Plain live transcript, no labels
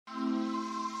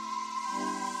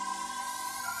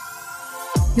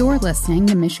You're listening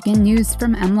to Michigan News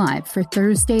from MLive for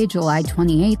Thursday, July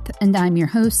 28th, and I'm your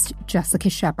host, Jessica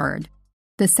Shepard.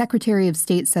 The Secretary of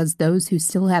State says those who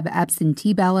still have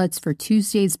absentee ballots for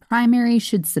Tuesday's primary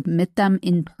should submit them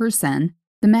in person.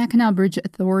 The Mackinac Bridge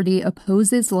Authority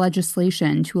opposes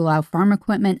legislation to allow farm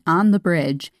equipment on the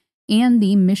bridge, and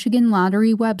the Michigan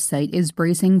Lottery website is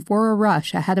bracing for a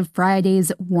rush ahead of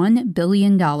Friday's $1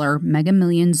 billion Mega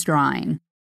Millions drawing.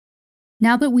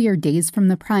 Now that we are days from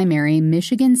the primary,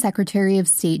 Michigan Secretary of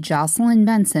State Jocelyn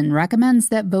Benson recommends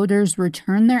that voters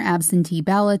return their absentee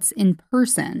ballots in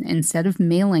person instead of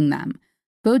mailing them.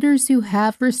 Voters who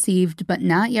have received but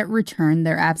not yet returned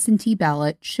their absentee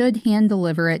ballot should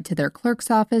hand-deliver it to their clerk's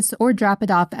office or drop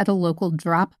it off at a local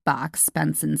drop box,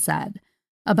 Benson said.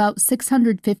 About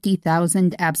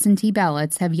 650,000 absentee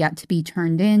ballots have yet to be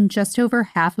turned in, just over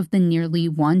half of the nearly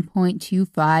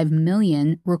 1.25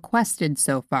 million requested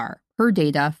so far, per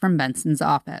data from Benson's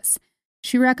office.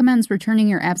 She recommends returning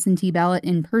your absentee ballot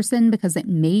in person because it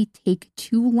may take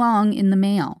too long in the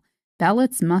mail.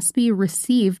 Ballots must be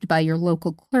received by your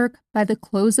local clerk by the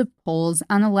close of polls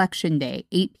on Election Day,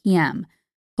 8 p.m.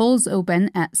 Polls open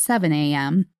at 7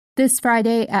 a.m. This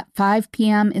Friday at 5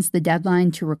 p.m. is the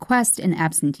deadline to request an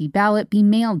absentee ballot be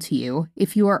mailed to you.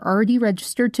 If you are already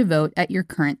registered to vote at your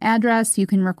current address, you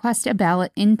can request a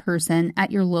ballot in person at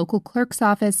your local clerk's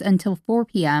office until 4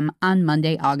 p.m. on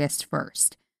Monday, August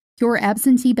 1st. Your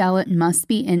absentee ballot must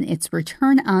be in its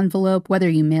return envelope whether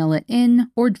you mail it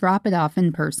in or drop it off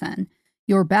in person.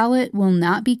 Your ballot will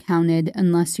not be counted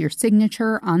unless your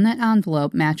signature on that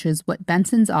envelope matches what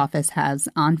Benson's office has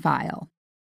on file.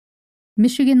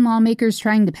 Michigan lawmakers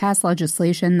trying to pass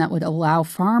legislation that would allow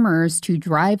farmers to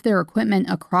drive their equipment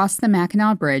across the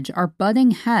Mackinac Bridge are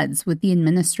butting heads with the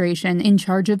administration in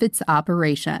charge of its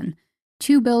operation.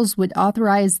 Two bills would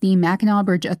authorize the Mackinac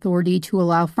Bridge Authority to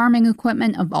allow farming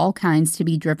equipment of all kinds to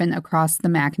be driven across the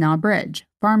Mackinac Bridge.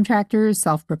 Farm tractors,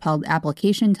 self-propelled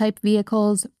application-type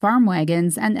vehicles, farm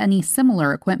wagons, and any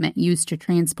similar equipment used to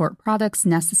transport products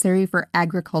necessary for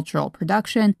agricultural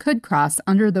production could cross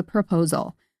under the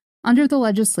proposal. Under the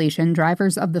legislation,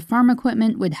 drivers of the farm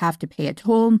equipment would have to pay a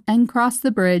toll and cross the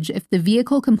bridge if the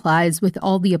vehicle complies with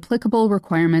all the applicable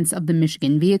requirements of the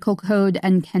Michigan Vehicle Code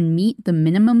and can meet the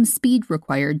minimum speed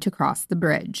required to cross the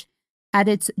bridge. At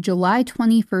its July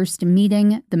 21st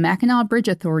meeting, the Mackinac Bridge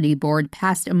Authority Board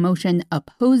passed a motion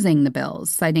opposing the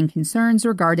bills, citing concerns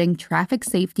regarding traffic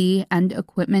safety and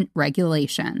equipment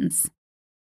regulations.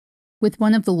 With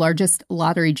one of the largest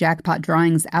lottery jackpot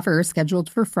drawings ever scheduled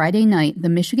for Friday night, the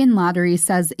Michigan Lottery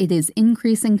says it is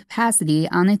increasing capacity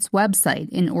on its website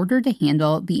in order to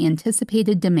handle the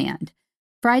anticipated demand.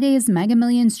 Friday's Mega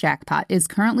Millions jackpot is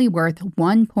currently worth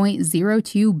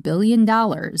 $1.02 billion,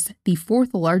 the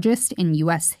fourth largest in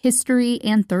U.S. history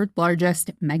and third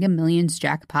largest Mega Millions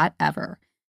jackpot ever.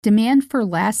 Demand for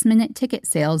last-minute ticket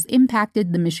sales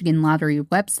impacted the Michigan Lottery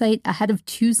website ahead of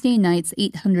Tuesday night's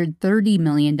 $830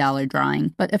 million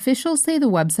drawing, but officials say the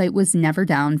website was never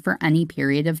down for any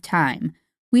period of time.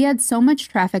 "We had so much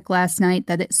traffic last night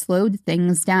that it slowed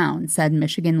things down," said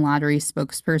Michigan Lottery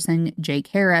spokesperson Jake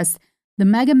Harris. "The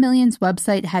Mega Millions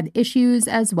website had issues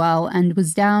as well and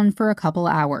was down for a couple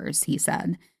hours," he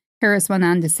said. Harris went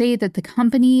on to say that the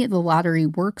company the lottery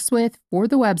works with for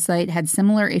the website had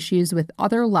similar issues with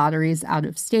other lotteries out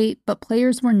of state, but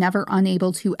players were never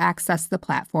unable to access the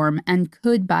platform and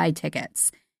could buy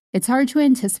tickets. "It's hard to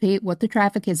anticipate what the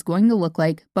traffic is going to look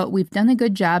like, but we've done a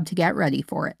good job to get ready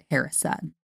for it," Harris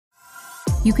said.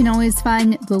 You can always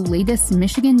find the latest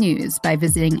Michigan news by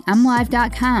visiting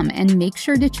mlive.com and make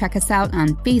sure to check us out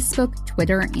on Facebook,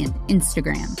 Twitter, and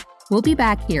Instagram. We'll be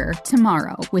back here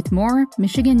tomorrow with more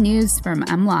Michigan news from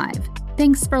MLive.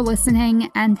 Thanks for listening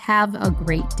and have a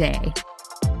great day.